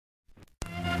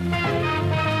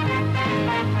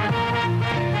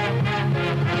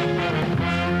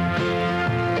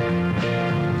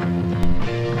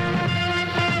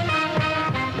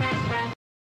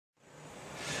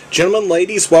gentlemen,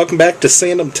 ladies, welcome back to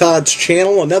Sandamtod's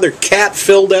channel. Another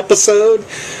cat-filled episode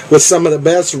with some of the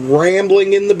best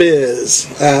rambling in the biz.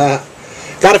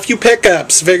 Got a few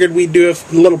pickups. Figured we'd do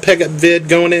a little pickup vid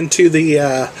going into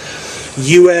the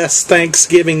U.S.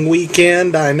 Thanksgiving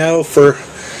weekend. I know for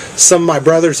some of my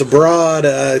brothers abroad,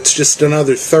 it's just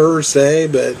another Thursday,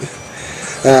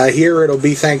 but here it'll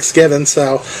be Thanksgiving,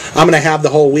 so I'm going to have the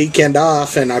whole weekend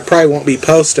off, and I probably won't be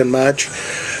posting much.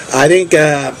 I think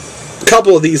a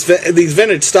couple of these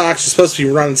vintage stocks are supposed to be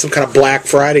running some kind of Black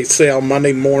Friday sale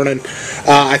Monday morning.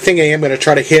 I think I am going to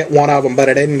try to hit one of them, but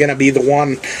it isn't going to be the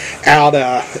one out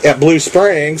at Blue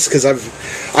Springs, because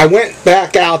I went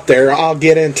back out there. I'll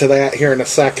get into that here in a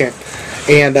second.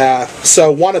 And so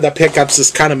one of the pickups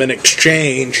is kind of an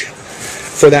exchange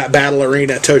for that Battle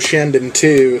Arena Toshinden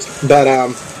 2. But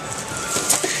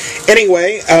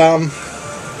anyway,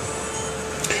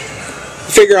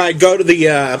 figure I'd go to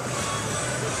the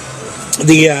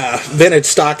vintage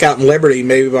stock out in Liberty,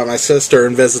 maybe by my sister,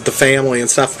 and visit the family and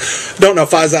stuff. Don't know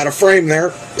if I was out of frame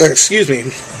there. Excuse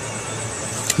me.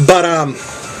 But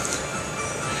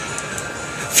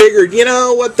figured, you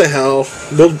know, what the hell,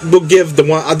 we'll give the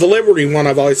Liberty one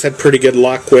I've always had pretty good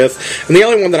luck with, and the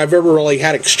only one that I've ever really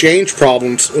had exchange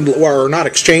problems, or not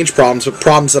exchange problems, but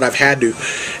problems that I've had to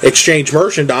exchange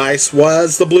merchandise,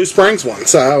 was the Blue Springs one.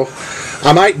 So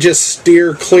I might just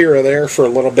steer clear of there for a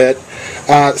little bit.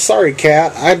 Sorry,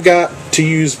 cat, I've got to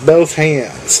use both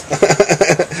hands.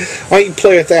 Why don't you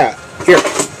play with that? Here,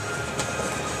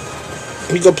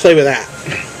 let me go play with that.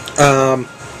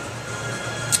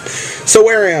 So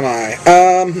where am I?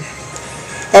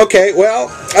 Okay, well,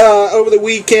 over the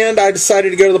weekend I decided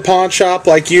to go to the pawn shop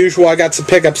like usual. I got some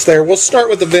pickups there. We'll start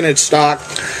with the vintage stock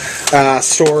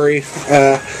story.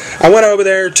 I went over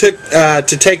there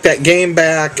to take that game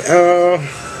back.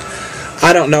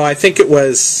 I don't know. I think it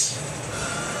was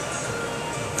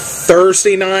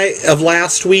Thursday night of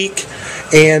last week,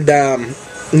 and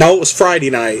no, it was Friday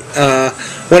night.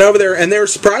 Went over there, and they were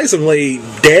surprisingly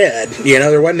dead. You know,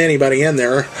 there wasn't anybody in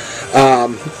there.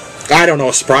 I don't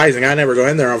know, surprising. I never go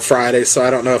in there on Fridays, so I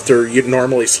don't know if they're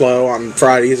normally slow on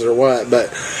Fridays or what.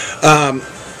 But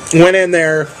went in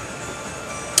there.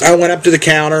 I went up to the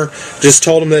counter, just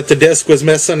told them that the disc was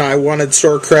missing. I wanted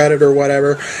store credit or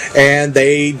whatever, and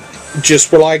they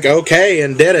just were like, okay,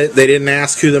 and did it. They didn't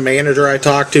ask who the manager I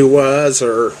talked to was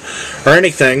or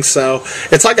anything. So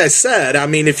it's like I said, I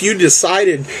mean, if you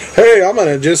decided, hey, I'm going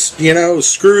to just, you know,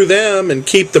 screw them and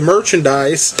keep the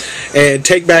merchandise and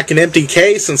take back an empty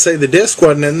case and say the disc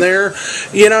wasn't in there,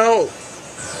 you know,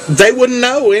 they wouldn't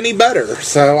know any better.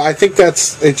 So I think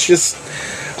it's just,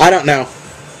 I don't know.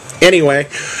 Anyway,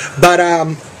 but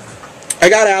I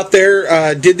got out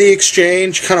there, did the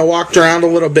exchange, kind of walked around a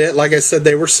little bit. Like I said,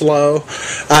 they were slow.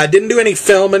 Didn't do any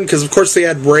filming because, of course, they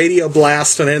had radio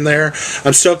blasting in there.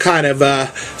 I'm still kind of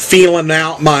feeling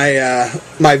out my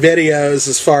my videos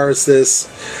as far as this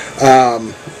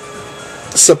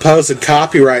supposed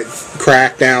copyright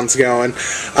crackdowns going.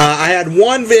 I had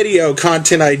one video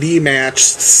content ID match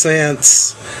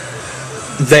since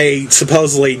they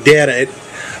supposedly did it.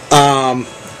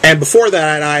 And before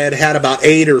that, I had had about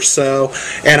 8 or so,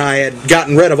 and I had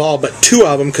gotten rid of all but 2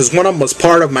 of them, because one of them was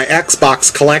part of my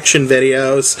Xbox collection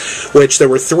videos, which there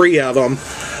were 3 of them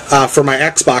for my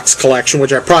Xbox collection,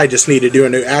 which I probably just need to do a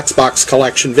new Xbox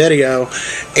collection video,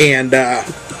 and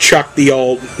chuck the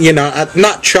old, you know,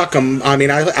 not chuck them, I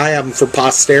mean, I have them for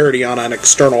posterity on an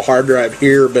external hard drive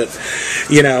here, but,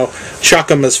 you know, chuck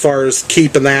them as far as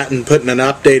keeping that and putting an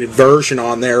updated version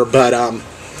on there, but,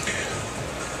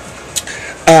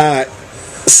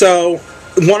 so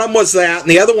one of them was that, and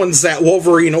the other one's that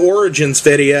Wolverine Origins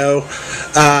video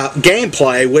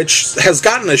gameplay, which has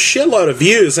gotten a shitload of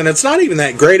views, and it's not even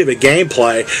that great of a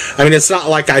gameplay. I mean, it's not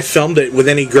like I filmed it with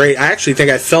any great... I actually think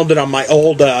I filmed it on my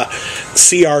old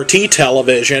CRT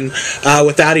television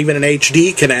without even an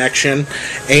HD connection,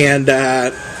 and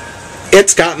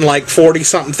it's gotten like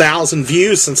 40-something thousand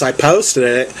views since I posted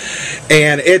it,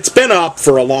 and it's been up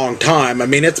for a long time. I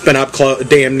mean, it's been up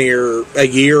damn near a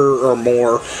year or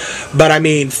more. But I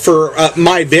mean, for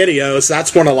my videos,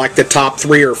 that's one of like the top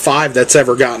 3 or 5 that's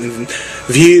ever gotten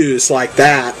views like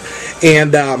that.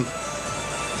 And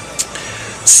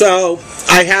so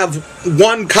I have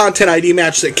one content ID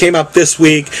match that came up this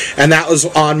week, and that was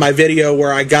on my video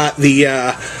where I got the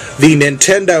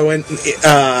Nintendo and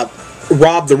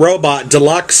Rob the Robot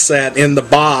Deluxe set in the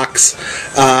box.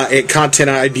 It content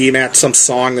ID matched some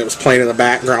song that was playing in the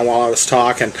background while I was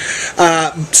talking.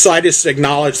 So I just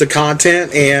acknowledged the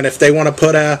content, and if they want to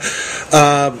put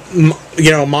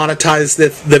monetize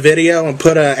the video and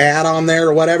put an ad on there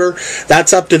or whatever,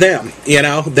 that's up to them.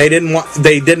 They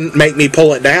didn't make me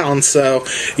pull it down. So,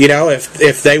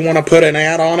 if they want to put an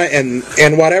ad on it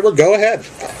and whatever, go ahead.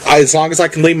 As long as I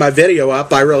can leave my video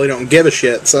up, I really don't give a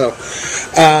shit. So,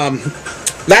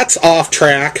 that's off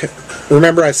track.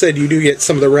 Remember, I said you do get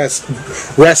some of the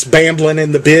rest bambling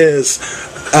in the biz.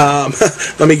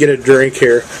 Let me get a drink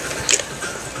here.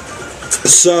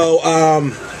 So,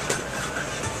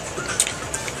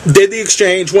 did the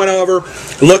exchange, went over,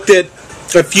 looked at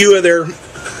a few of their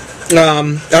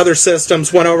other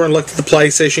systems, went over and looked at the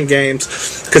PlayStation games,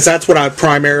 because that's what I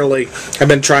primarily have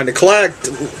been trying to collect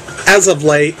as of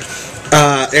late,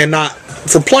 and not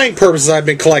for playing purposes. I've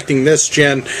been collecting this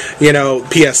gen,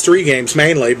 PS3 games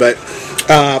mainly, but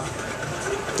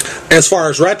as far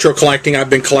as retro collecting, I've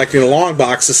been collecting the long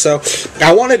boxes. So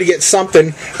I wanted to get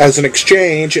something as an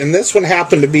exchange, and this one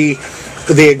happened to be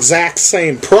the exact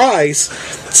same price,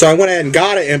 so I went ahead and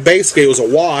got it, and basically it was a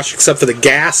wash, except for the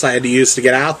gas I had to use to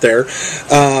get out there.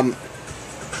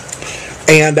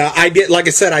 And I did, like I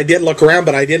said, I did look around,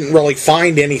 but I didn't really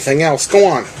find anything else. Go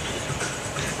on.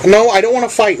 No, I don't want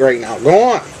to fight right now.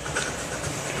 Go on.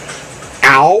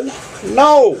 Ow.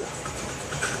 No.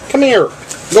 Come here.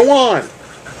 Go on.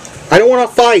 I don't want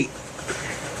to fight.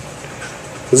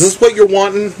 Is this what you're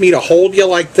wanting? Me to hold you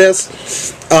like this?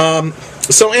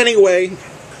 So anyway,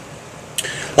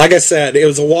 like I said, it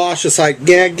was a wash. It's like,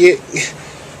 yeah, get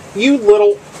you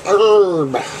little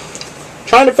herb.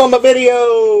 Trying to film a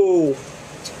video.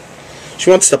 She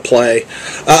wants to play.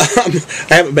 I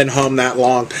haven't been home that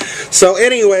long. So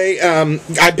anyway,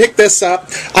 I picked this up.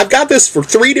 I've got this for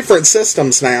 3 different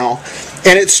systems now.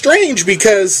 And it's strange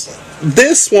because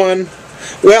this one,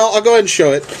 well, I'll go ahead and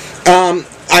show it.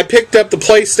 I picked up the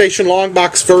PlayStation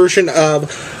Longbox version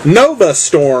of Nova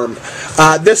Storm.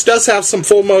 This does have some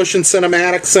full motion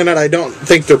cinematics in it. I don't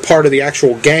think they're part of the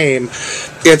actual game.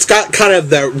 It's got kind of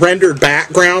the rendered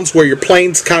backgrounds where your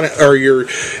plane's kind of, or your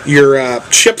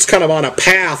ship's kind of on a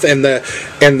path, and the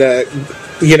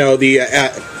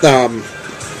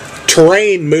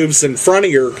terrain moves in front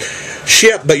of your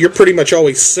ship, but you're pretty much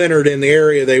always centered in the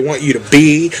area they want you to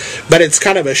be. But it's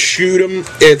kind of a shoot 'em.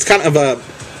 It's kind of a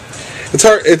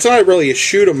It's not really a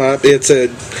shoot 'em up. It's a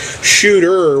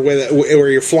shooter where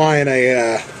you're flying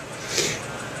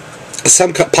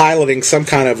piloting some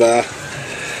kind of a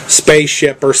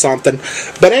spaceship or something.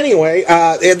 But anyway,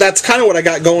 that's kind of what I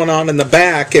got going on in the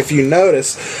back. If you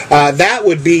notice, that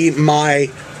would be my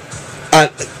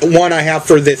one I have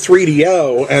for the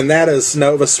 3DO, and that is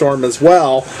Nova Storm as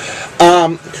well.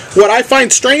 What I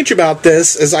find strange about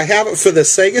this is I have it for the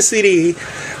Sega CD,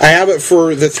 I have it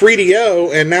for the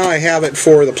 3DO, and now I have it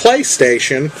for the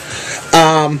PlayStation.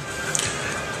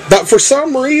 But for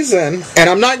some reason, and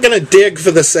I'm not going to dig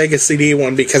for the Sega CD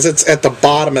one because it's at the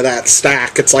bottom of that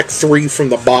stack. It's like 3 from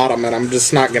the bottom, and I'm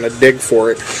just not going to dig for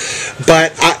it.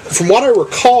 But from what I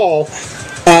recall,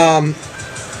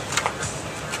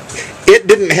 it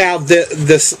didn't have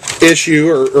this issue,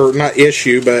 or not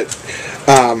issue, but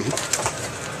I'm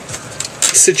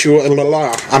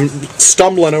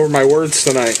stumbling over my words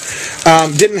tonight.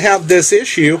 Didn't have this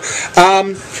issue.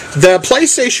 The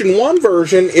PlayStation 1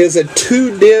 version is a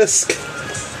 2-disc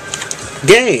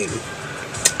game,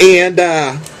 and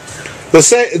the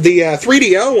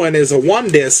 3DO one is a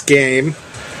 1-disc game,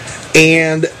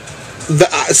 and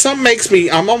something makes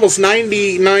me, I'm almost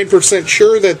 99%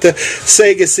 sure that the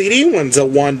Sega CD one's a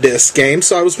 1-disc game,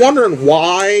 so I was wondering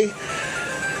why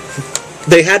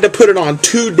they had to put it on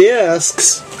 2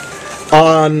 discs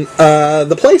on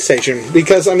the PlayStation,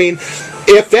 because, I mean,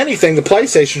 if anything, the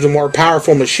PlayStation's a more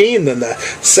powerful machine than the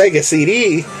Sega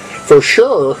CD, for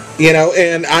sure,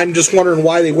 and I'm just wondering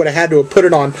why they would have had to have put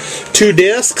it on 2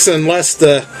 discs, unless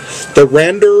the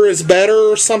render is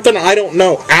better or something. I don't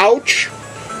know. Ouch!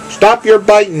 Stop your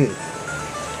biting.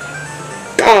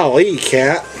 Golly,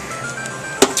 cat.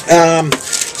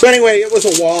 So anyway, it was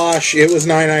a wash. It was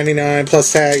 $9.99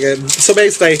 plus tag. So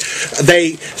basically,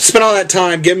 they spent all that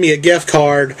time giving me a gift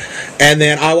card, and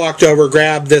then I walked over,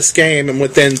 grabbed this game, and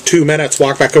within 2 minutes,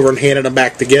 walked back over and handed them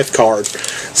back the gift card.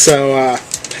 So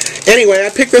anyway, I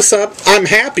picked this up. I'm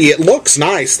happy. It looks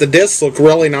nice. The discs look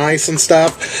really nice and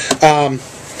stuff.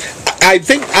 I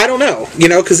don't know,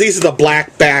 because these are the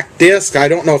black back disc. I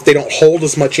don't know if they don't hold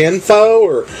as much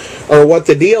info or what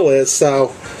the deal is. So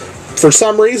for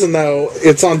some reason, though,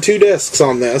 it's on 2 discs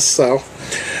on this. So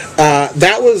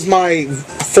that was my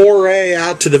foray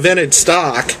out to the vintage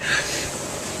stock.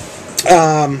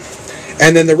 And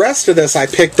then the rest of this I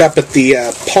picked up at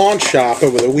the pawn shop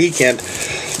over the weekend.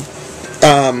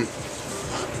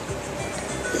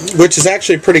 which is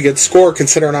actually a pretty good score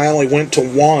considering I only went to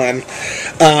one.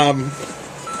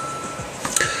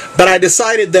 But I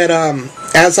decided that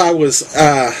as I was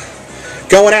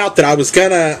going out that I was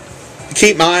going to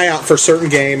keep my eye out for a certain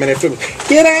game, and if it was,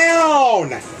 get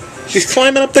down! She's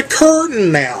climbing up the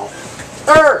curtain now.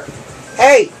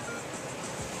 Hey!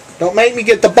 Don't make me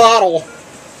get the bottle.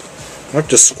 I have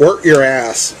to squirt your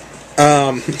ass.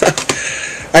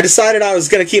 I decided I was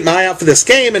going to keep my eye out for this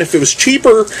game, and if it was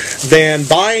cheaper than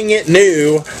buying it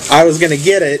new, I was going to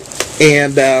get it.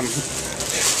 And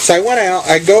so I went out,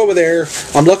 I go over there,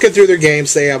 I'm looking through their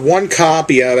games, they have one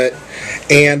copy of it,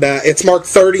 and it's marked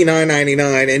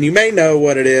 $39.99, and you may know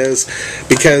what it is,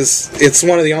 because it's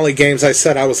one of the only games I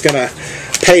said I was going to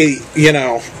pay,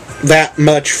 that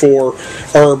much for,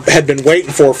 or had been waiting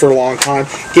for a long time.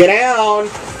 Get down!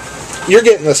 You're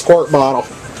getting the squirt bottle.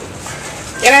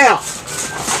 Get out!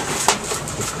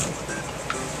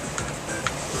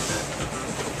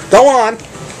 Go on.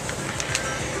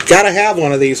 Gotta have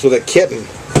one of these with a kitten.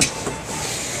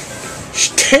 She's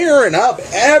tearing up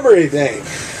everything.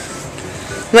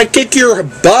 I'm gonna kick your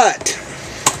butt.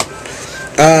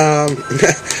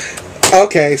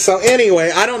 Okay, so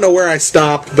anyway, I don't know where I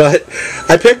stopped, but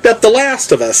I picked up The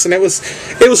Last of Us, and it was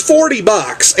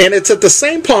 $40, and it's at the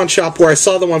same pawn shop where I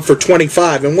saw the one for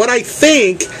 $25. And what I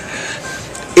think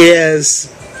is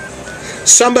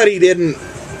somebody didn't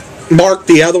mark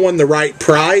the other one the right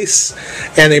price,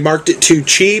 and they marked it too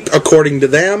cheap according to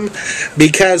them,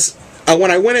 because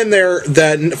when I went in there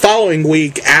the following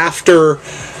week after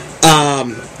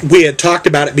we had talked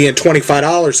about it being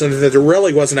 $25 and that there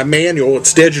really wasn't a manual,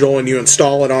 it's digital and you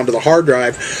install it onto the hard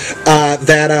drive,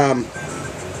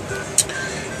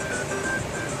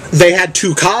 they had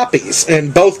two copies,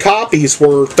 and both copies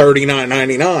were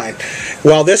 $39.99.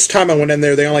 Well, this time I went in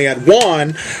there, they only had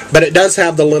one, but it does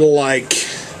have the little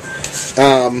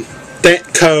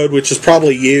code, which is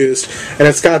probably used, and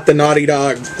it's got the Naughty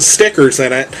Dog stickers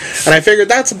in it, and I figured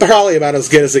that's probably about as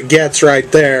good as it gets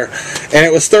right there, and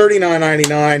it was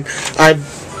 $39.99. I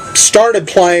started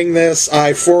playing this,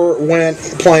 I went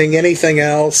playing anything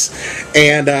else,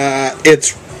 and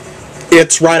it's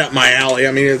right up my alley.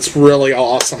 I mean, it's really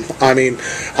awesome. I mean,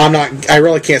 I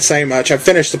really can't say much. I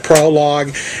finished the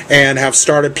prologue and have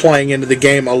started playing into the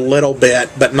game a little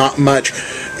bit, but not much.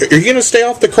 Are you going to stay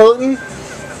off the curtain?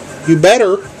 You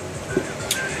better.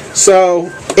 So,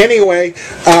 anyway,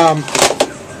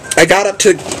 I got up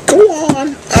to, go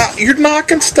on, you're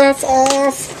knocking stuff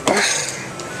off.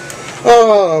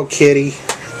 Oh, kitty.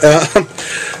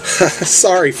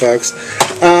 Sorry, folks.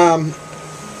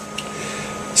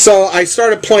 So I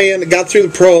started playing, got through the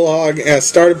prologue,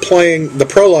 started playing, the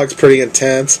prologue's pretty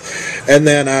intense, and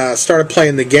then started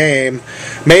playing the game,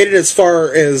 made it as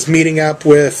far as meeting up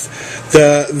with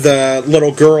the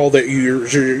little girl that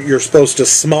you're supposed to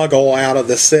smuggle out of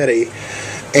the city,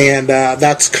 and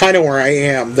that's kind of where I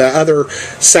am. The other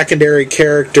secondary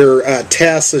character,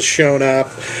 Tess, has shown up.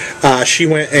 She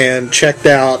went and checked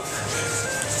out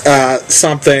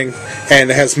something and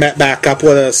has met back up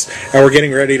with us, and we're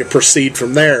getting ready to proceed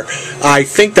from there. I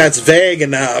think that's vague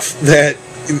enough that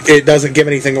it doesn't give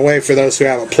anything away for those who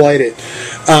haven't played it.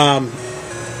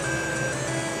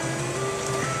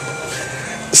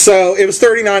 So it was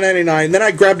 $39.99. Then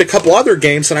I grabbed a couple other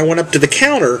games and I went up to the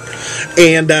counter,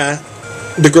 and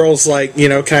the girl's like,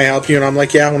 can I help you? And I'm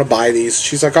like, yeah, I want to buy these.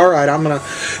 She's like, all right, I'm going to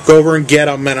go over and get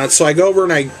them. And so I go over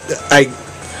and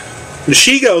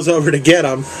she goes over to get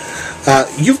them.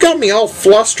 You've got me all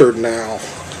flustered now.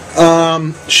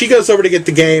 She goes over to get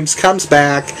the games, comes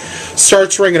back,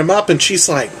 starts ringing them up, and she's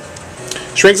like,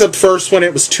 she rings up the first one,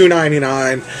 it was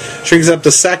 $2.99. She rings up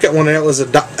the second one, and it was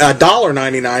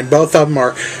 $1.99. Both of them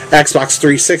are Xbox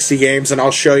 360 games, and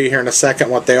I'll show you here in a second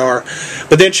what they are.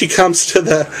 But then she comes to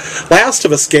the Last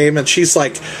of Us game, and she's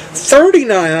like,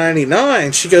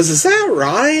 $39.99. She goes, is that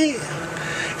right?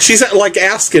 She's like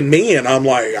asking me, and I'm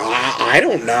like, I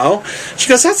don't know. She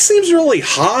goes, that seems really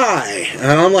high.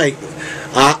 And I'm like,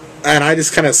 and I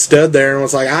just kind of stood there and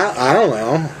was like, I don't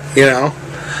know,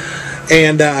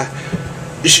 And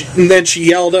then she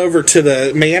yelled over to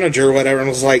the manager or whatever and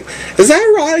was like, is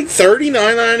that right?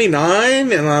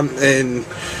 $39.99? And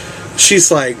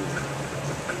she's like,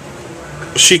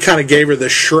 she kind of gave her the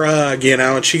shrug,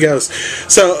 and she goes,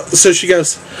 so she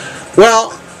goes,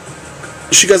 well,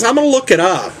 she goes, I'm going to look it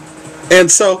up.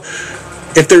 And so,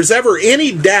 if there's ever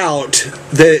any doubt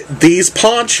that these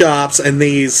pawn shops and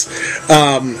these,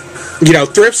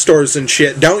 thrift stores and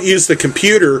shit don't use the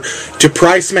computer to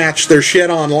price match their shit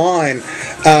online,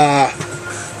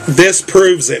 this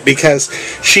proves it. Because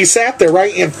she sat there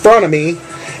right in front of me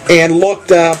and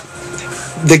looked up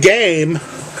the game,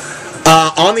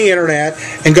 on the internet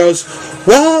and goes,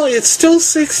 well, it's still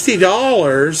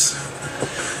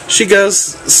 $60. She goes,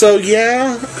 so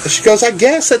yeah? She goes, I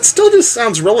guess it still just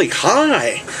sounds really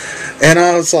high. And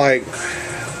I was like,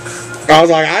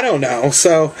 I don't know.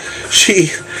 So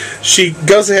she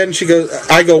goes ahead and she goes,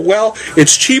 I go, well,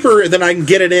 it's cheaper than I can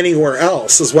get it anywhere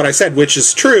else, is what I said, which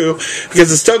is true,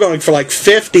 because it's still going for like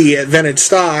 $50 at vintage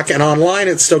stock, and online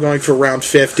it's still going for around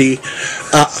 $50,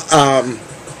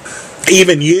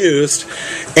 even used,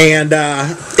 and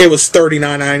it was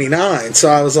 $39.99. So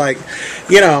I was like,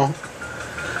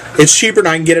 it's cheaper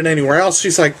than I can get it anywhere else.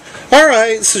 She's like, all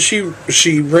right. So she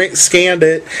scanned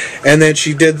it, and then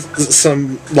she did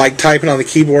some like typing on the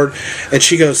keyboard, and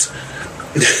she goes,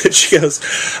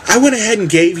 I went ahead and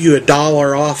gave you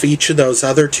 $1 off each of those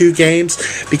other 2 games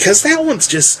because that one's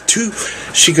just too.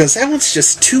 She goes, that one's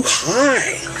just too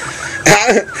high.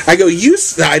 I go,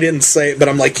 I didn't say it, but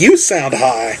I'm like, you sound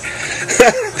high.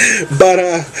 But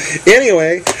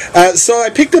anyway, so I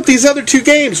picked up these other 2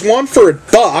 games, one for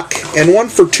 $1 and one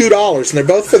for $2, and they're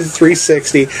both for the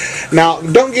 360. Now,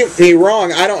 don't get me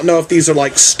wrong, I don't know if these are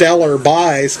like stellar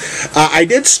buys. I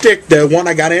did stick the one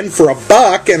I got in for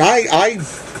 $1, and I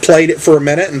played it for a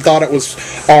minute and thought it was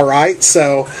all right.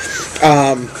 So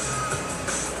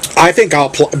I think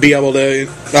I'll be able to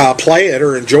play it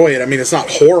or enjoy it. I mean, it's not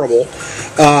horrible.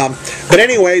 But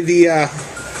anyway,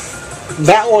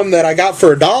 that one that I got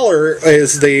for $1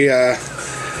 is the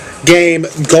game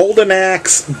Golden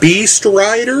Axe Beast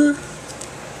Rider.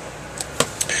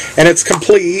 And it's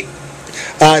complete.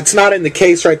 It's not in the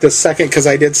case right this second because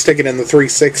I did stick it in the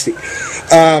 360.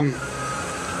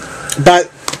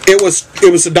 But it was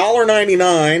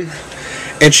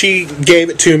 $1.99, and she gave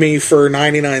it to me for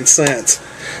 99 cents.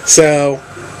 So,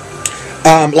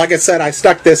 like I said, I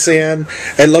stuck this in.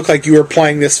 It looked like you were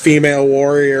playing this female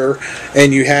warrior,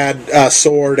 and you had a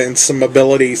sword and some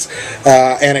abilities,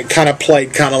 and it kind of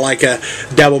played kind of like a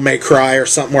Devil May Cry or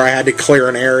something where I had to clear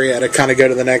an area to kind of go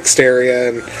to the next area.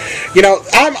 And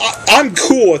I'm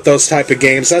cool with those type of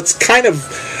games. That's kind of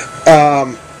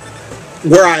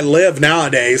where I live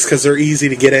nowadays because they're easy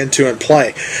to get into and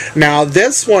play. Now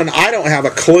this one, I don't have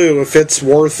a clue if it's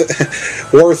worth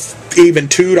even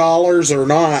 $2 or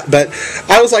not, but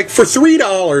I was like, for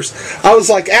 $3, I was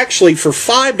like, actually for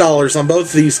 $5 on both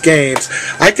of these games,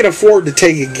 I can afford to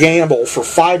take a gamble for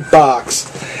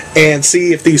 $5 and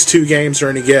see if these 2 games are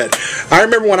any good. I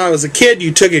remember when I was a kid,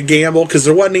 you took a gamble because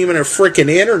there wasn't even a freaking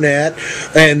internet,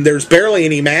 and there's barely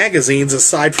any magazines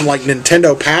aside from like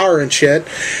Nintendo Power and shit,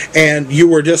 and you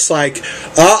were just like,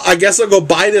 I guess I'll go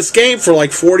buy this game for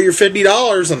like $40 or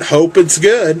 $50 and hope it's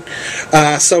good.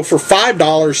 So for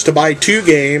 $5 to buy 2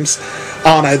 games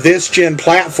on a this gen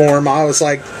platform, I was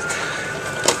like,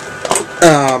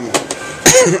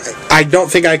 I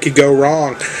don't think I could go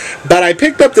wrong. But I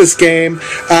picked up this game.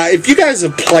 If you guys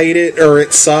have played it, or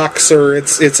it sucks, or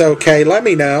it's okay, let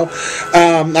me know.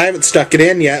 I haven't stuck it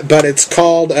in yet, but it's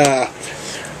called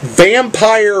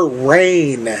Vampire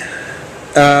Rain.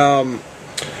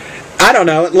 I don't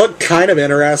know. It looked kind of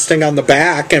interesting on the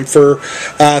back, and for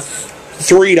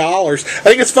 $3. I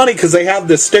think it's funny because they have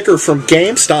this sticker from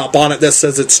GameStop on it that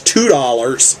says it's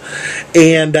 $2,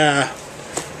 and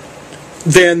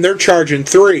then they're charging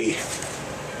 $3.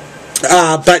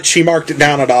 But she marked it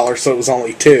down $1, so it was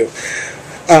only $2.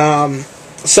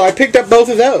 So I picked up both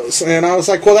of those, and I was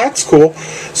like, well, that's cool.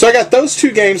 So I got those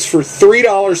 2 games for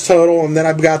 $3 total, and then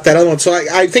I've got that other one. So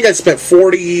I think I spent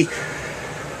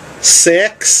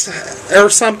 $46 or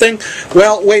something.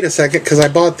 Well, wait a second, because I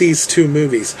bought these 2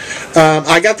 movies.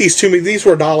 I got these 2 movies. These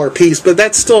were $1 a piece, but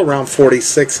that's still around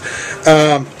 $46.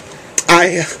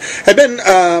 I had been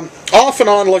off and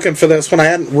on looking for this when I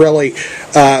hadn't really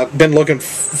been looking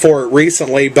for it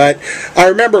recently, but I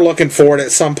remember looking for it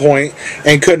at some point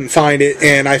and couldn't find it,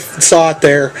 and I saw it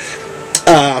there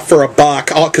for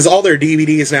 $1, because all their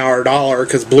DVDs now are $1,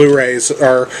 because Blu-rays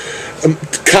are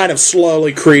kind of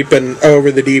slowly creeping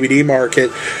over the DVD market.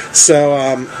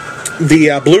 So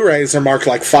the Blu-rays are marked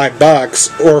like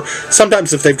 $5, or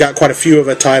sometimes if they've got quite a few of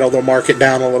a title, they'll mark it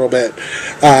down a little bit.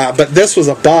 But this was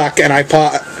 $1, and I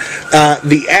bought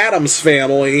The Addams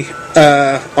Family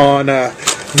on.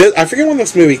 I forget when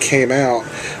this movie came out,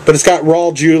 but it's got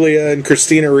Raul Julia and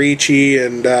Christina Ricci,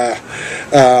 and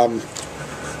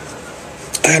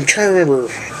I'm trying to remember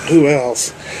who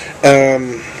else.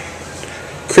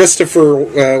 Christopher,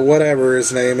 whatever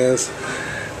his name is.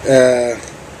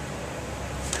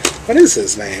 What is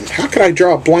his name? How can I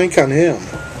draw a blank on him?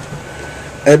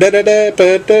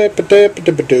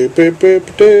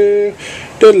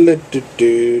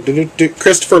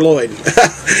 Christopher Lloyd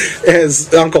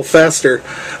as Uncle Fester.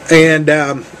 And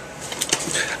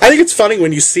I think it's funny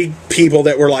when you see people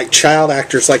that were like child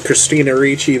actors, like Christina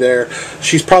Ricci there.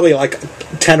 She's probably like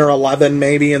 10 or 11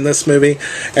 maybe in this movie,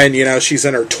 and you know, she's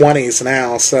in her 20s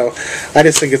now. So I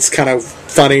just think it's kind of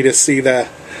funny to see the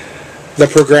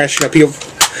progression of people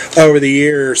over the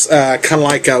years. Kind of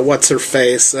like what's her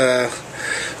face, the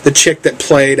chick that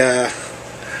played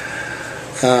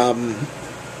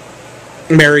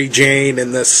Mary Jane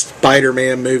in the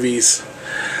Spider-Man movies.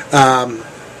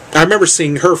 I remember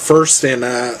seeing her first in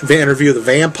the Interview with the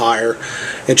Vampire,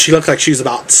 and she looked like she was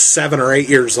about 7 or 8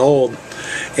 years old.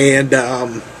 And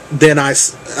then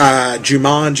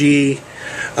Jumanji.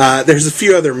 There's a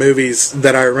few other movies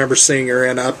that I remember seeing her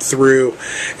in up through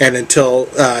and until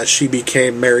she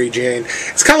became Mary Jane.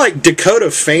 It's kind of like Dakota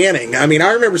Fanning. I mean,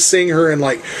 I remember seeing her in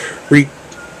like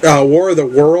War of the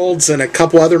Worlds and a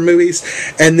couple other movies,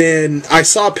 and then I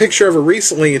saw a picture of her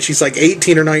recently, and she's like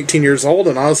 18 or 19 years old,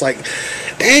 and I was like,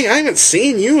 dang, I haven't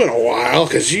seen you in a while,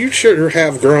 because you should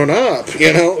have grown up,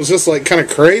 you know? It was just like kind of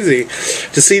crazy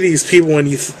to see these people when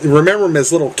you remember them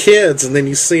as little kids, and then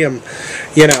you see them,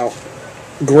 you know,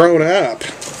 grown up.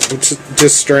 It's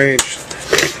just strange.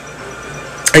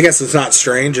 I guess it's not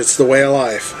strange, it's the way of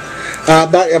life.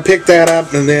 But I picked that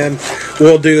up, and then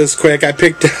we'll do this quick. I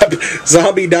picked up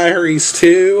Zombie Diaries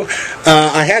 2.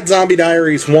 I had Zombie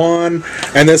Diaries 1,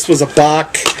 and this was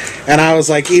 $1. And I was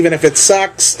like, even if it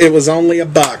sucks, it was only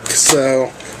 $1. So,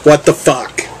 what the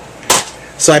fuck?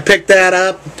 So I picked that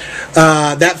up.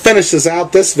 That finishes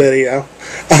out this video.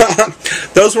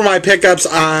 Those were my pickups.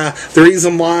 The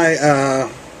reason why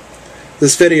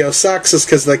this video sucks is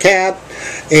because of the cat,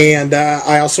 and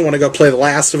I also want to go play The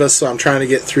Last of Us, so I'm trying to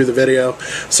get through the video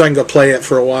so I can go play it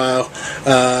for a while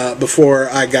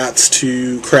before I got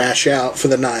to crash out for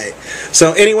the night.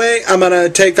 So anyway, I'm going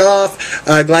to take off.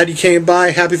 Glad you came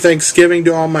by. Happy Thanksgiving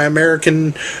to all my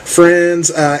American friends.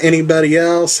 Anybody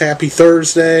else, happy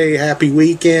Thursday, happy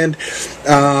weekend.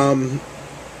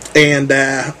 And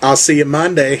I'll see you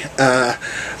Monday.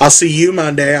 I'll see you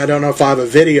Monday. I don't know if I have a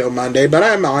video Monday, but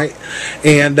I might.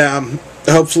 And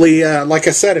hopefully, like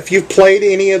I said, if you've played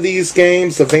any of these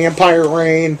games, the Vampire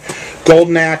Reign,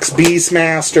 Golden Axe,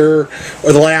 Beastmaster,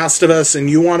 or The Last of Us, and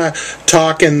you want to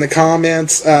talk in the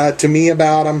comments to me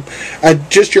about them,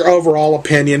 just your overall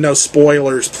opinion, no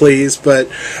spoilers, please, but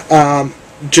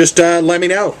just let me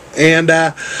know. And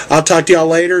I'll talk to y'all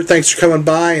later. Thanks for coming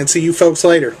by, and see you folks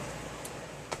later.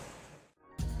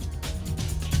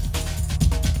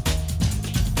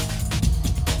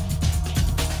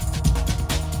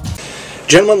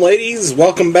 Gentlemen, ladies,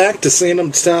 welcome back to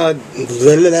Sandamtod.